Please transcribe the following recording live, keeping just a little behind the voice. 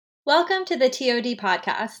Welcome to the TOD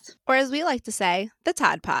podcast. Or as we like to say, the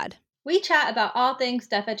Todd Pod. We chat about all things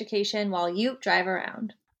deaf education while you drive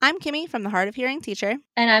around. I'm Kimmy from the Hard of Hearing Teacher.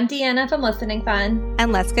 And I'm Deanna from Listening Fun.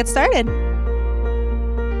 And let's get started.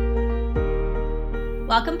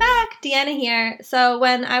 Welcome back, Deanna here. So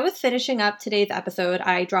when I was finishing up today's episode,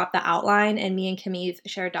 I dropped the outline in me and Kimmy's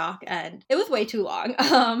shared doc, and it was way too long.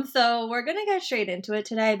 So we're going to get straight into it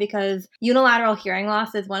today because unilateral hearing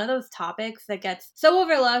loss is one of those topics that gets so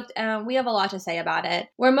overlooked, and we have a lot to say about it.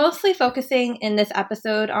 We're mostly focusing in this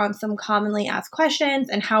episode on some commonly asked questions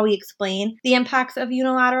and how we explain the impacts of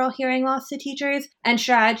unilateral hearing loss to teachers and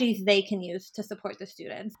strategies they can use to support the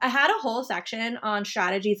students. I had a whole section on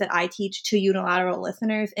strategies that I teach to unilateral listeners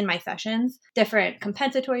in my sessions, different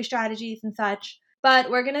compensatory strategies and such. But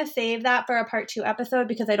we're going to save that for a part 2 episode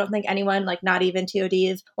because I don't think anyone, not even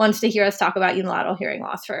TODs, wants to hear us talk about unilateral hearing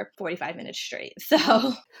loss for 45 minutes straight.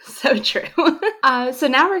 So true. So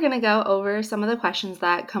now we're going to go over some of the questions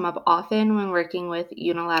that come up often when working with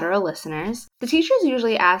unilateral listeners. The teachers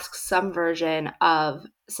usually ask some version of,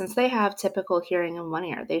 since they have typical hearing in one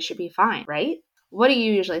ear, they should be fine, right? What do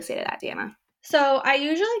you usually say to that, Deanna? So I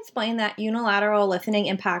usually explain that unilateral listening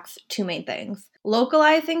impacts 2 main things: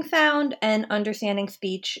 localizing sound and understanding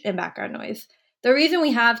speech and background noise. The reason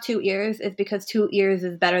we have 2 ears is because 2 ears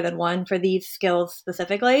is better than 1 for these skills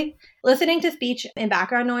specifically. Listening to speech and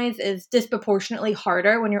background noise is disproportionately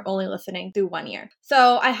harder when you're only listening through 1 ear.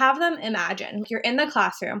 So I have them imagine you're in the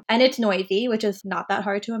classroom and it's noisy, which is not that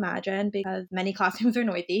hard to imagine because many classrooms are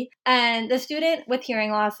noisy. And the student with hearing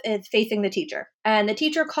loss is facing the teacher. And the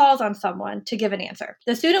teacher calls on someone to give an answer.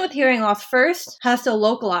 The student with hearing loss first has to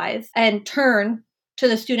localize and turn to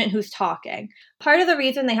the student who's talking. Part of the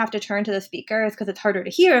reason they have to turn to the speaker is because it's harder to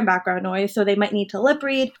hear in background noise, so they might need to lip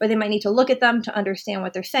read or they might need to look at them to understand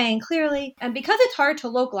what they're saying clearly. And because it's hard to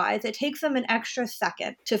localize, it takes them an extra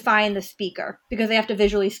second to find the speaker because they have to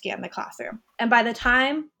visually scan the classroom. And by the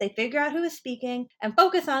time they figure out who is speaking and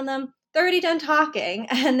focus on them, they're already done talking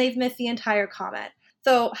and they've missed the entire comment.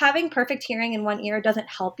 So having perfect hearing in 1 ear doesn't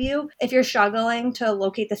help you if you're struggling to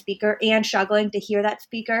locate the speaker and struggling to hear that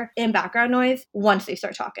speaker in background noise once they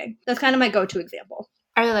start talking. That's kind of my go-to example.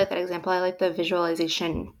 I really like that example. I like the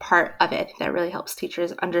visualization part of it. That really helps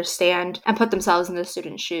teachers understand and put themselves in the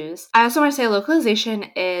student's shoes. I also want to say localization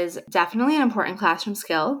is definitely an important classroom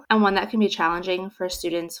skill and one that can be challenging for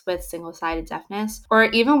students with single-sided deafness or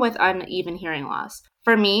even with uneven hearing loss.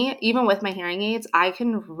 For me, even with my hearing aids, I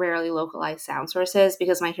can rarely localize sound sources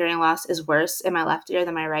because my hearing loss is worse in my left ear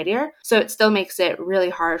than my right ear. So it still makes it really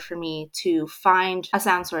hard for me to find a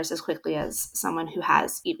sound source as quickly as someone who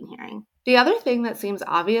has even hearing. The other thing that seems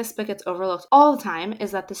obvious but gets overlooked all the time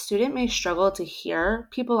is that the student may struggle to hear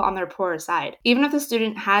people on their poorer side. Even if the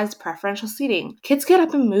student has preferential seating, kids get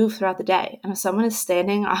up and move throughout the day. And if someone is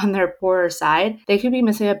standing on their poorer side, they could be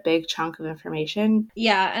missing a big chunk of information.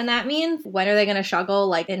 Yeah, and that means when are they going to struggle,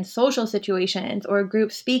 like in social situations or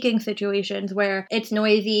group speaking situations where it's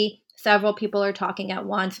noisy, several people are talking at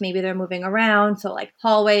once, maybe they're moving around. So like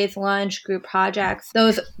hallways, lunch, group projects,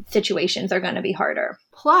 those situations are going to be harder.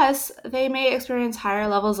 Plus, they may experience higher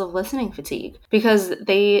levels of listening fatigue because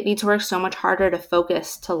they need to work so much harder to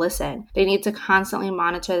focus to listen. They need to constantly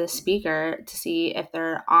monitor the speaker to see if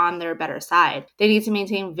they're on their better side. They need to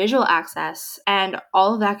maintain visual access, and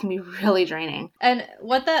all of that can be really draining. And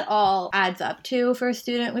what that all adds up to for a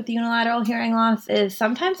student with unilateral hearing loss is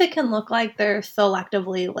sometimes it can look like they're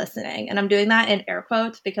selectively listening. And I'm doing that in air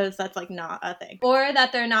quotes because that's not a thing. Or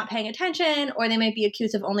that they're not paying attention, or they might be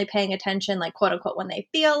accused of only paying attention, quote unquote, when they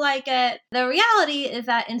feel like it. The reality is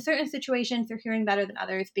that in certain situations, they're hearing better than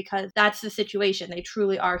others because that's the situation. They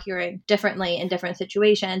truly are hearing differently in different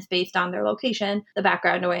situations based on their location, the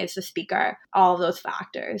background noise, the speaker, all of those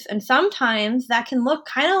factors. And sometimes that can look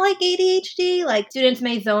kind of like ADHD. Students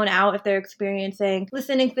may zone out if they're experiencing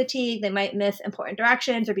listening fatigue. They might miss important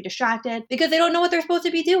directions or be distracted because they don't know what they're supposed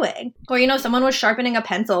to be doing. Or, someone was sharpening a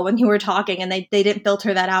pencil when you were talking and they didn't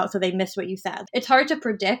filter that out, so they missed what you said. It's hard to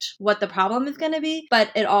predict what the problem is going to be, but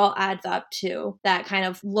it all adds up to that kind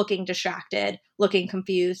of looking distracted, looking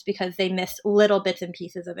confused because they missed little bits and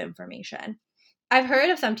pieces of information. I've heard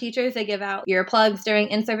of some teachers that give out earplugs during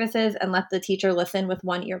in-services and let the teacher listen with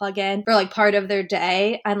one earplug in for part of their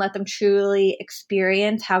day and let them truly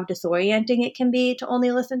experience how disorienting it can be to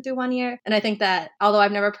only listen through one ear. And I think that, although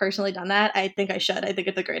I've never personally done that, I think I should. I think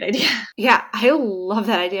it's a great idea. Yeah, I love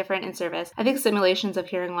that idea for an in-service. I think simulations of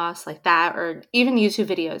hearing loss like that, or even YouTube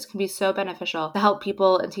videos, can be so beneficial to help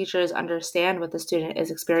people and teachers understand what the student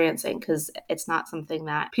is experiencing because it's not something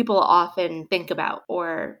that people often think about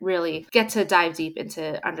or really get to dive deep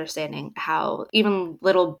into understanding how even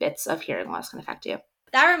little bits of hearing loss can affect you.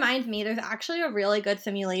 That reminds me, there's actually a really good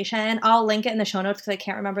simulation. I'll link it in the show notes because I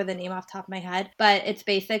can't remember the name off the top of my head, but it's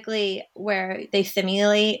basically where they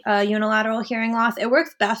simulate unilateral hearing loss. It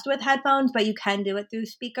works best with headphones, but you can do it through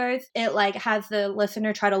speakers. It like has the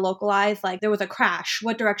listener try to localize, like there was a crash.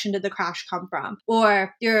 What direction did the crash come from?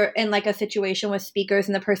 Or you're in like a situation with speakers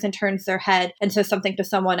and the person turns their head and says something to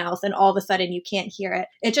someone else and all of a sudden you can't hear it.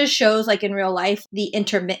 It just shows like in real life the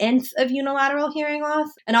intermittence of unilateral hearing loss.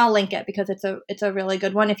 And I'll link it because it's a really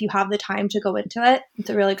good one. If you have the time to go into it, it's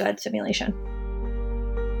a really good simulation.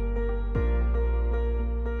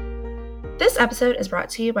 This episode is brought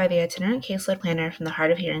to you by the Itinerant Caseload Planner from the Hard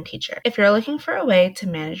of Hearing Teacher. If you're looking for a way to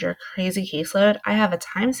manage your crazy caseload, I have a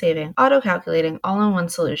time-saving, auto-calculating, all-in-one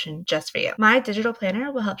solution just for you. My digital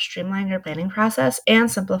planner will help streamline your planning process and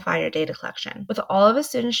simplify your data collection. With all of the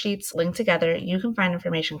student sheets linked together, you can find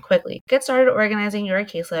information quickly. Get started organizing your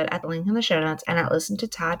caseload at the link in the show notes and at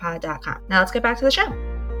listentotodpod.com. Now let's get back to the show.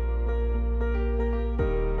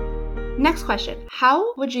 Next question.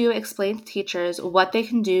 How would you explain to teachers what they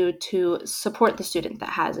can do to support the student that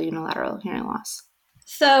has a unilateral hearing loss?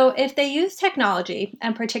 So if they use technology,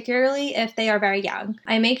 and particularly if they are very young,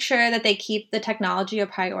 I make sure that they keep the technology a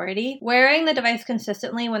priority. Wearing the device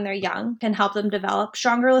consistently when they're young can help them develop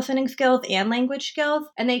stronger listening skills and language skills,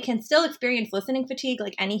 and they can still experience listening fatigue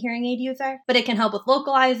like any hearing aid user, but it can help with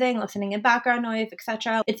localizing, listening in background noise,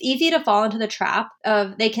 etc. It's easy to fall into the trap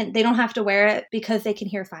of they don't have to wear it because they can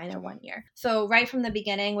hear fine in one ear. So right from the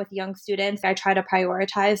beginning with young students, I try to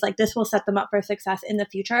prioritize like this will set them up for success in the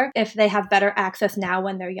future if they have better access now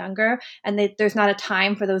when they're younger and there's not a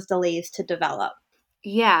time for those delays to develop.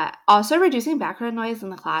 Yeah. Also reducing background noise in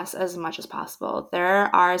the class as much as possible. There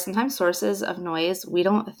are sometimes sources of noise we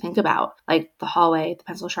don't think about, like the hallway, the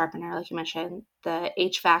pencil sharpener, like you mentioned, the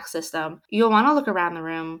HVAC system. You'll want to look around the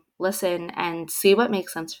room, listen, and see what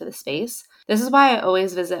makes sense for the space. This is why I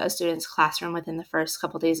always visit a student's classroom within the first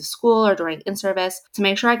couple days of school or during in-service to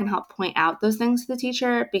make sure I can help point out those things to the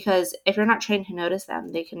teacher, because if you're not trained to notice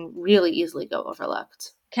them, they can really easily go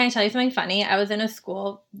overlooked. Can I tell you something funny? I was in a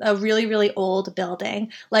school, a really, really old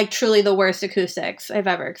building, like truly the worst acoustics I've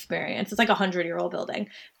ever experienced. It's like a 100-year-old building.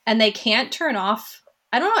 And they can't turn off,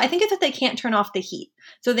 I don't know, I think it's that they can't turn off the heat.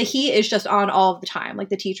 So the heat is just on all of the time. Like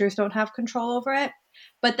the teachers don't have control over it.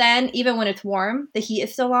 But then even when it's warm, the heat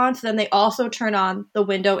is still on. So then they also turn on the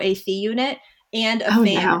window AC unit and a fan.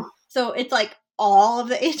 No. So it's like all of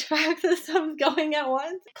the HVAC systems going at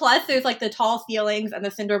once. Plus, there's like the tall ceilings and the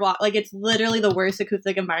cinder block. Like it's literally the worst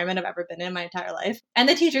acoustic environment I've ever been in my entire life. And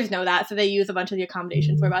the teachers know that, so they use a bunch of the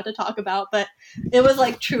accommodations we're about to talk about. But it was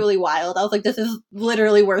like truly wild. I was like, this is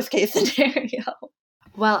literally worst case scenario.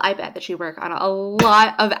 Well, I bet that you work on a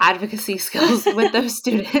lot of advocacy skills with those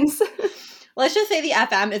students. Let's just say the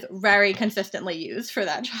FM is very consistently used for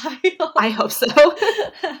that child. I hope so.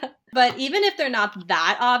 But even if they're not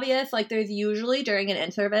that obvious, like there's usually during an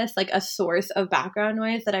in-service, like a source of background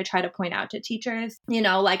noise that I try to point out to teachers. You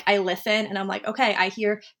know, like I listen and I'm like, okay, I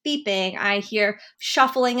hear beeping, I hear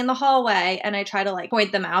shuffling in the hallway. And I try to like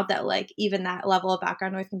point them out that like even that level of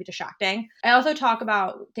background noise can be distracting. I also talk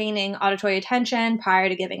about gaining auditory attention prior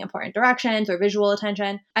to giving important directions or visual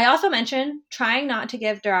attention. I also mention trying not to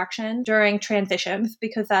give direction during transitions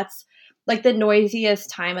because that's like the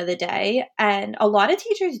noisiest time of the day. And a lot of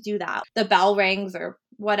teachers do that. The bell rings or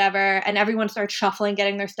whatever, and everyone starts shuffling,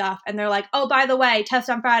 getting their stuff. And they're like, oh, by the way, test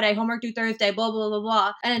on Friday, homework due Thursday, blah, blah, blah,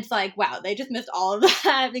 blah. And it's like, wow, they just missed all of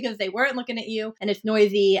that because they weren't looking at you and it's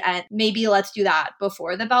noisy. And maybe let's do that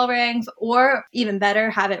before the bell rings, or even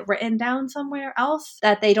better, have it written down somewhere else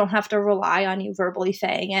that they don't have to rely on you verbally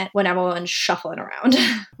saying it when everyone's shuffling around.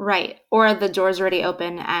 Right. Or the door's already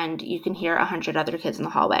open and you can hear 100 other kids in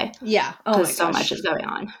the hallway. Yeah. Oh my gosh. So much is going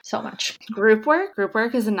on. So much. Group work. Group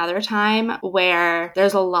work is another time where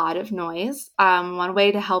there's a lot of noise. One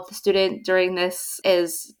way to help the student during this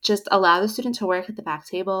is just allow the student to work at the back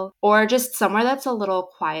table or just somewhere that's a little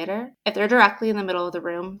quieter. If they're directly in the middle of the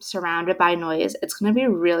room surrounded by noise, it's going to be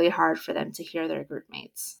really hard for them to hear their group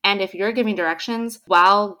mates. And if you're giving directions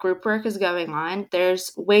while group work is going on,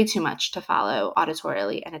 there's way too much to follow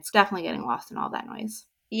auditorily, and it's definitely getting lost in all that noise.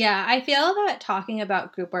 Yeah, I feel that talking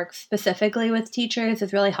about group work specifically with teachers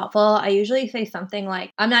is really helpful. I usually say something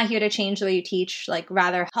like, I'm not here to change the way you teach, like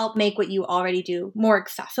rather help make what you already do more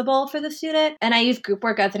accessible for the student. And I use group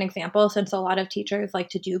work as an example since a lot of teachers like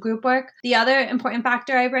to do group work. The other important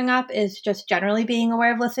factor I bring up is just generally being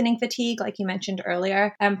aware of listening fatigue, like you mentioned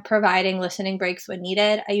earlier, and providing listening breaks when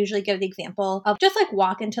needed. I usually give the example of just like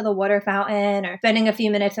walking to the water fountain or spending a few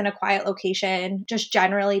minutes in a quiet location, just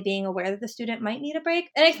generally being aware that the student might need a break.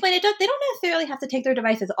 And explain it, they don't necessarily have to take their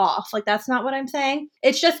devices off. Like, that's not what I'm saying.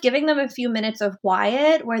 It's just giving them a few minutes of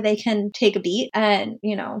quiet where they can take a beat and,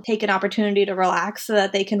 take an opportunity to relax so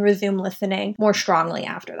that they can resume listening more strongly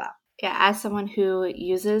after that. Yeah, as someone who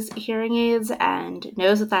uses hearing aids and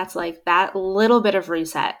knows what that's like, that little bit of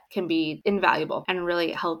reset can be invaluable and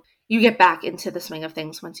really help you get back into the swing of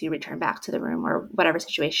things once you return back to the room or whatever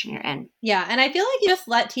situation you're in. Yeah, and I feel like you just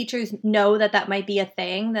let teachers know that might be a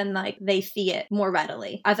thing, then like they see it more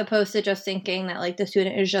readily, as opposed to just thinking that like the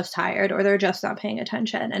student is just tired or they're just not paying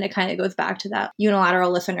attention. And it kind of goes back to that unilateral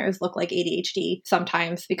listeners look like ADHD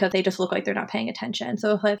sometimes because they just look like they're not paying attention.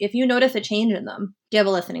 So if you notice a change in them, give a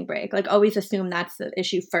listening break. Like, always assume that's the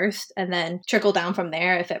issue first and then trickle down from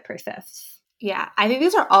there if it persists. Yeah, I think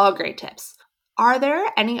these are all great tips. Are there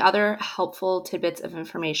any other helpful tidbits of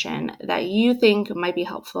information that you think might be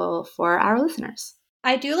helpful for our listeners?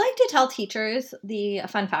 I do like to tell teachers the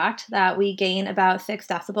fun fact that we gain about 6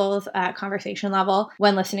 decibels at conversation level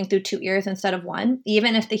when listening through 2 ears instead of 1,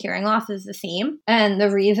 even if the hearing loss is the same. And the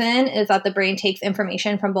reason is that the brain takes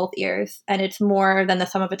information from both ears, and it's more than the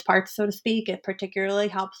sum of its parts, so to speak. It particularly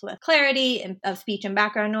helps with clarity of speech and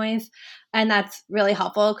background noise. And that's really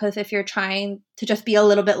helpful because if you're trying to just be a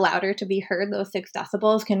little bit louder to be heard, those 6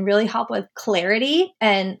 decibels can really help with clarity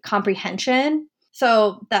and comprehension.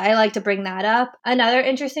 So I like to bring that up. Another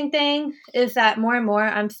interesting thing is that more and more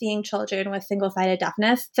I'm seeing children with single-sided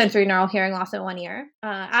deafness, sensory neural hearing loss in one ear.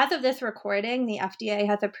 As of this recording, the FDA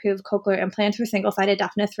has approved cochlear implants for single-sided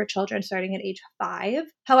deafness for children starting at age 5.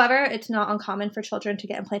 However, it's not uncommon for children to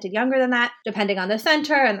get implanted younger than that, depending on the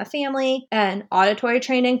center and the family. And auditory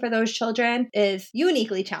training for those children is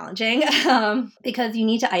uniquely challenging because you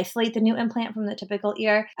need to isolate the new implant from the typical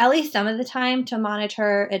ear at least some of the time to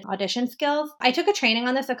monitor its audition skills. I took a training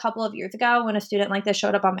on this a couple of years ago when a student like this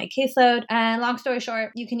showed up on my caseload. And long story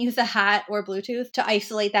short, you can use a hat or Bluetooth to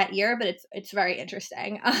isolate that ear, but it's very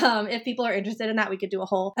interesting. If people are interested in that, we could do a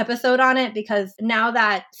whole episode on it because now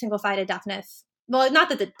that single-sided deafness, well, not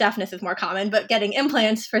that the deafness is more common, but getting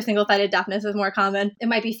implants for single-sided deafness is more common. It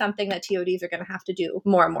might be something that TODs are going to have to do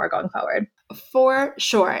more and more going forward. For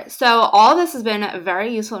sure. So all this has been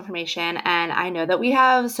very useful information, and I know that we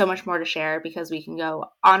have so much more to share because we can go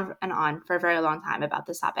on and on for a very long time about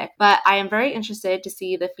this topic. But I am very interested to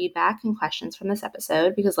see the feedback and questions from this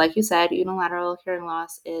episode because, like you said, unilateral hearing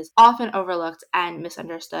loss is often overlooked and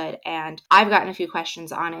misunderstood, and I've gotten a few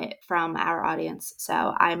questions on it from our audience. So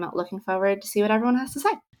I'm looking forward to see what everyone has to say.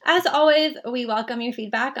 As always, we welcome your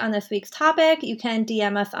feedback on this week's topic. You can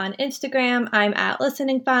DM us on Instagram. I'm at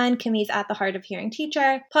Listening Fun. Kimmy's at The Heart of Hearing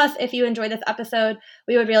Teacher. Plus, if you enjoyed this episode,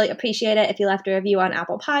 we would really appreciate it if you left a review on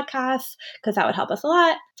Apple Podcasts, because that would help us a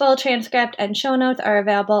lot. Full transcript and show notes are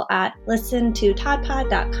available at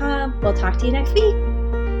listentotodpod.com. We'll talk to you next week.